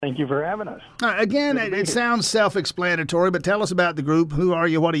Thank you for having us. Again, Good to be it here. sounds self-explanatory, but tell us about the group. Who are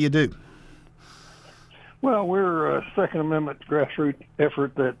you? What do you do? Well, we're a Second Amendment grassroots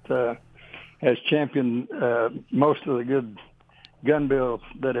effort that has championed most of the good gun bills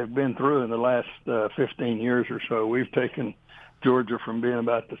that have been through in the last 15 years or so. We've taken Georgia from being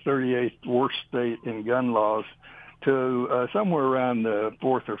about the 38th worst state in gun laws to somewhere around the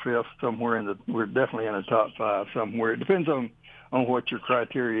fourth or fifth, we're definitely in the top five somewhere. It depends on what your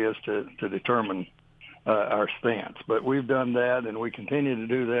criteria is to determine our stance. But we've done that, and we continue to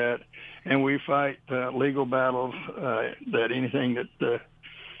do that, and we fight legal battles that anything that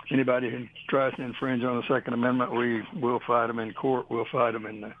anybody who tries to infringe on the Second Amendment, we will fight them in court, we'll fight them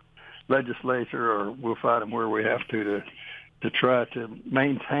in the legislature, or we'll fight them where we have to try to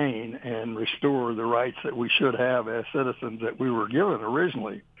maintain and restore the rights that we should have as citizens that we were given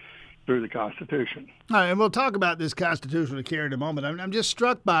originally through the Constitution. All right, and we'll talk about this constitutional carry in a moment. I'm just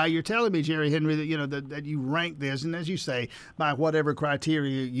struck by, you're telling me, Jerry Henry, that that you rank this, and as you say, by whatever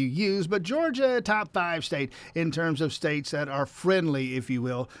criteria you use, but Georgia, a top five state in terms of states that are friendly, if you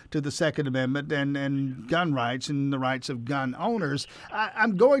will, to the Second Amendment and gun rights and the rights of gun owners.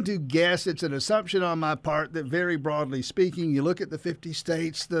 I'm going to guess it's an assumption on my part that very broadly speaking, you look at the 50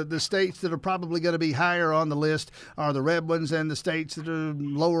 states, the states that are probably going to be higher on the list are the red ones, and the states that are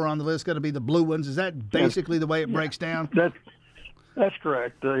lower on the list going to be the blue ones. Is that basically the way it breaks down? That's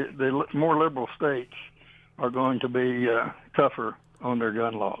correct. The more liberal states are going to be tougher on their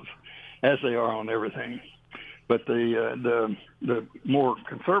gun laws, as they are on everything. But the more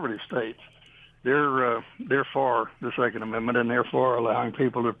conservative states, they're for the Second Amendment, and they're for allowing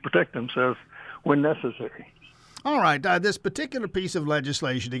people to protect themselves when necessary. All right, this particular piece of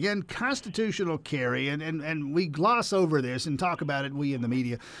legislation, again, constitutional carry, and we gloss over this and talk about it, we in the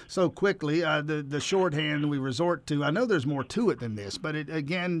media, so quickly. The shorthand we resort to, I know there's more to it than this, but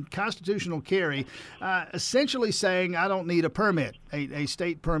again, constitutional carry, essentially saying I don't need a permit, a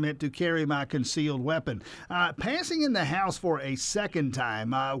state permit to carry my concealed weapon. Passing in the House for a second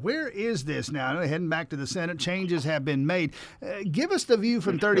time, where is this now? Heading back to the Senate, changes have been made. Give us the view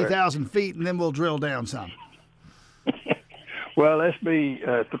from 30,000 feet, and then we'll drill down some. Well, SB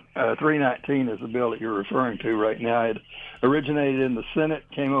 319 is the bill that you're referring to right now. It originated in the Senate,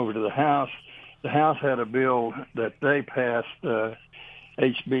 came over to the House. The House had a bill that they passed,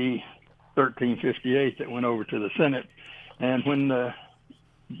 HB 1358, that went over to the Senate. And when the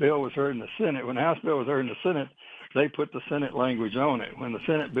bill was heard in the Senate, when the House bill was heard in the Senate, they put the Senate language on it. When the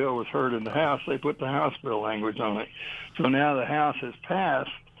Senate bill was heard in the House, they put the House bill language on it. So now the House has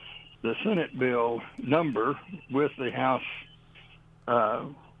passed the Senate bill number with the House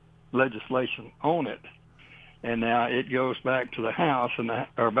legislation on it, and now it goes back to the House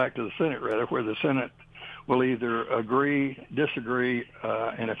or back to the Senate rather, where the Senate will either agree, disagree,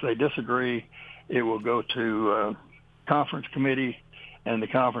 and if they disagree, it will go to conference committee, and the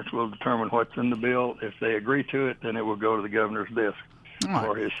conference will determine what's in the bill. If they agree to it, then it will go to the governor's desk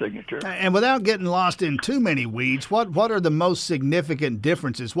for his signature. And without getting lost in too many weeds, what are the most significant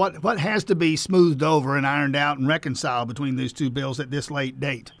differences? What has to be smoothed over and ironed out and reconciled between these two bills at this late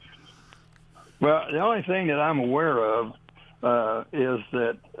date? Well, the only thing that I'm aware of is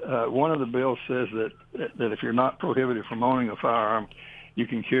that one of the bills says that if you're not prohibited from owning a firearm, you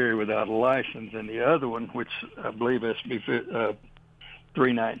can carry without a license. And the other one, which I believe SB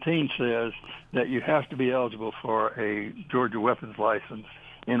 319 says that you have to be eligible for a Georgia weapons license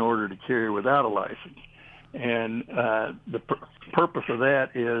in order to carry without a license. And the purpose of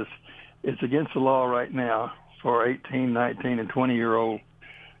that is it's against the law right now for 18, 19, and 20-year-old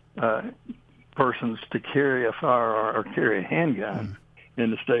persons to carry a firearm or carry a handgun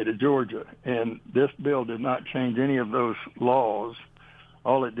in the state of Georgia. And this bill did not change any of those laws.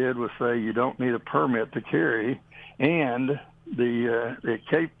 All it did was say you don't need a permit to carry, and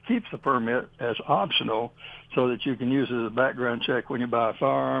it keeps the permit as optional so that you can use it as a background check when you buy a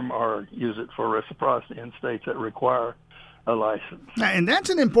firearm or use it for reciprocity in states that require a license. And that's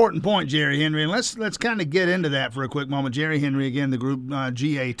an important point, Jerry Henry, and let's kind of get into that for a quick moment. Jerry Henry, again, the group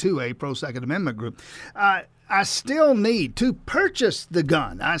GA2A, Pro-Second Amendment group. I still need to purchase the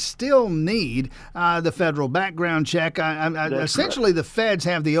gun. I still need the federal background check. Essentially, the feds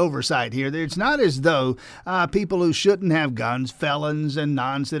have the oversight here. It's not as though people who shouldn't have guns, felons and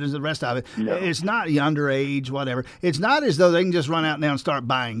non-citizens, the rest of it, it's not underage, whatever. It's not as though they can just run out now and start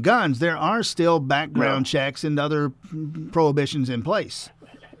buying guns. There are still background checks and other prohibitions in place.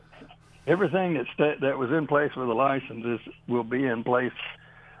 Everything that was in place with the licenses will be in place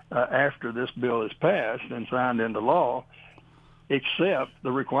after this bill is passed and signed into law, except the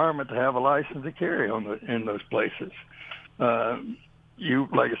requirement to have a license to carry in those places. you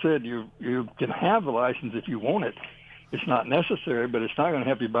like I said, you can have the license if you want it. It's not necessary, but it's not going to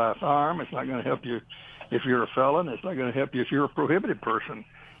help you buy a firearm. It's not going to help you if you're a felon. It's not going to help you if you're a prohibited person.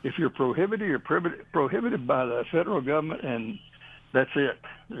 If you're prohibited, you're prohibited by the federal government, and that's it.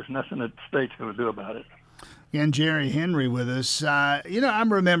 There's nothing that the state's going to do about it. And Jerry Henry with us.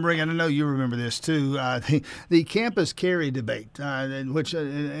 I'm remembering, and I know you remember this too, the campus carry debate, which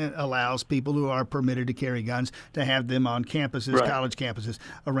allows people who are permitted to carry guns to have them on campuses, right. College campuses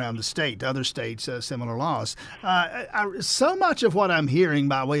around the state. Other states, similar laws. So much of what I'm hearing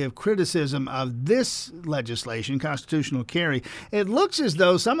by way of criticism of this legislation, constitutional carry, it looks as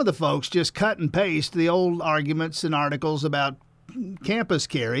though some of the folks just cut and paste the old arguments and articles about campus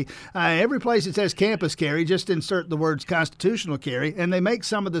carry. Every place it says campus carry, just insert the words constitutional carry, and they make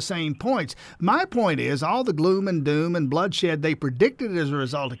some of the same points. My point is, all the gloom and doom and bloodshed they predicted as a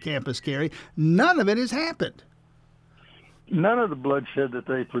result of campus carry, none of it has happened. None of the bloodshed that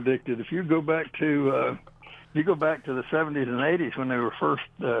they predicted. If you go back to the 70s and 80s when they were first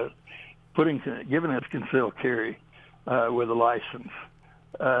giving us concealed carry with a license.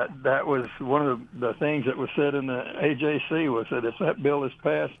 That was one of the things that was said in the AJC was that if that bill is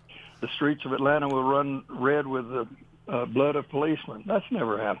passed, the streets of Atlanta will run red with the blood of policemen. That's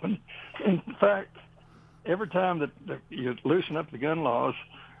never happened. In fact, every time that you loosen up the gun laws,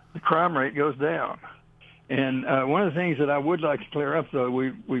 the crime rate goes down. And one of the things that I would like to clear up, though,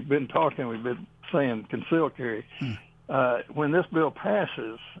 we've been saying concealed carry. When this bill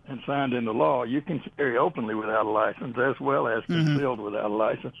passes and signed into law, you can carry openly without a license as well as concealed without a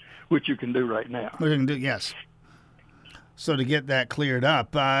license, which you can do right now. We can do, yes. So to get that cleared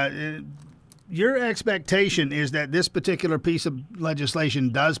up, your expectation is that this particular piece of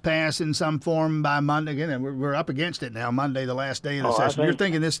legislation does pass in some form by Monday. Again, we're up against it now, Monday, the last day of the session. You're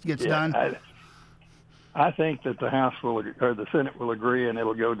thinking this gets done? I think that the House or the Senate will agree, and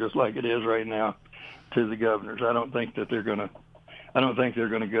it'll go just like it is right now to the governors. I don't think they're going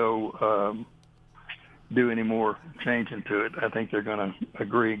to go do any more changing to it. I think they're going to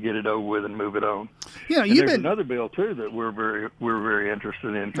agree, get it over with, and move it on. Yeah, there's another bill too that we're very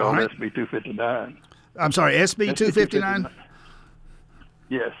interested in called SB 259. I'm sorry, SB 259.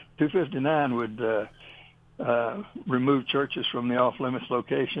 Yes, 259 would remove churches from the off-limits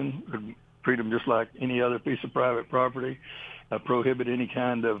location, would treat them just like any other piece of private property, prohibit any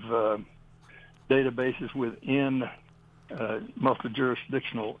kind of databases within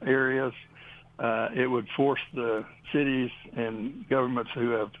multi-jurisdictional areas. It would force the cities and governments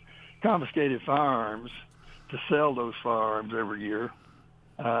who have confiscated firearms to sell those firearms every year.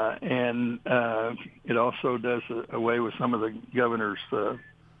 And it also does away with some of the governor's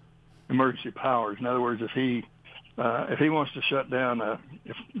emergency powers. In other words, if he wants to shut down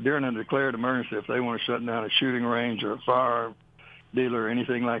if during a declared emergency, if they want to shut down a shooting range or a firearm dealer or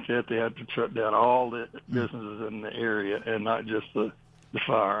anything like that, they have to shut down all the businesses in the area and not just the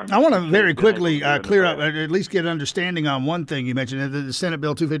firearms. I want to very quickly clear up, at least get an understanding on one thing you mentioned, the Senate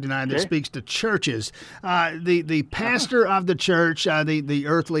Bill 259 that speaks to churches. The pastor of the church, the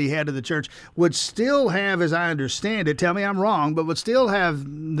earthly head of the church, would still have, as I understand it, tell me I'm wrong, but would still have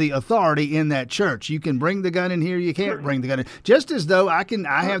the authority in that church. You can bring the gun in here, you can't bring the gun in. Just as though I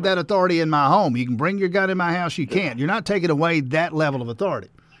have that authority in my home. You can bring your gun in my house, you can't. You're not taking away that level of authority.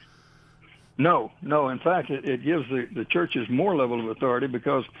 No. In fact, it gives the churches more level of authority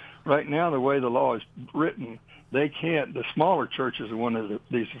because right now the way the law is written, they can't. The smaller churches are one of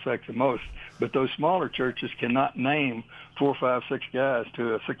these affect the most, but those smaller churches cannot name 4, 5, 6 guys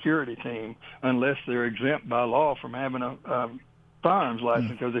to a security team unless they're exempt by law from having a firearms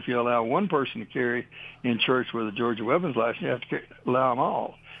license. Because if you allow one person to carry in church with a Georgia weapons license, you have to allow them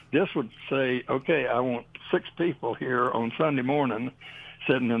all. This would say, okay, I want 6 people here on Sunday morning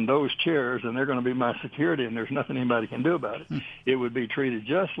sitting in those chairs, and they're going to be my security, and there's nothing anybody can do about it. It would be treated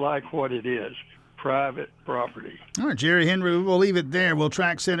just like what it is, private property. All right, Jerry Henry, we'll leave it there. We'll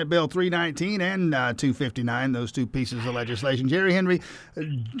track Senate Bill 319 and 259, those two pieces of legislation. Jerry Henry,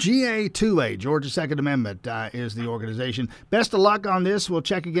 GA2A, Georgia Second Amendment, is the organization. Best of luck on this. We'll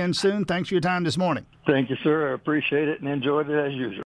check again soon. Thanks for your time this morning. Thank you, sir. I appreciate it and enjoyed it as usual.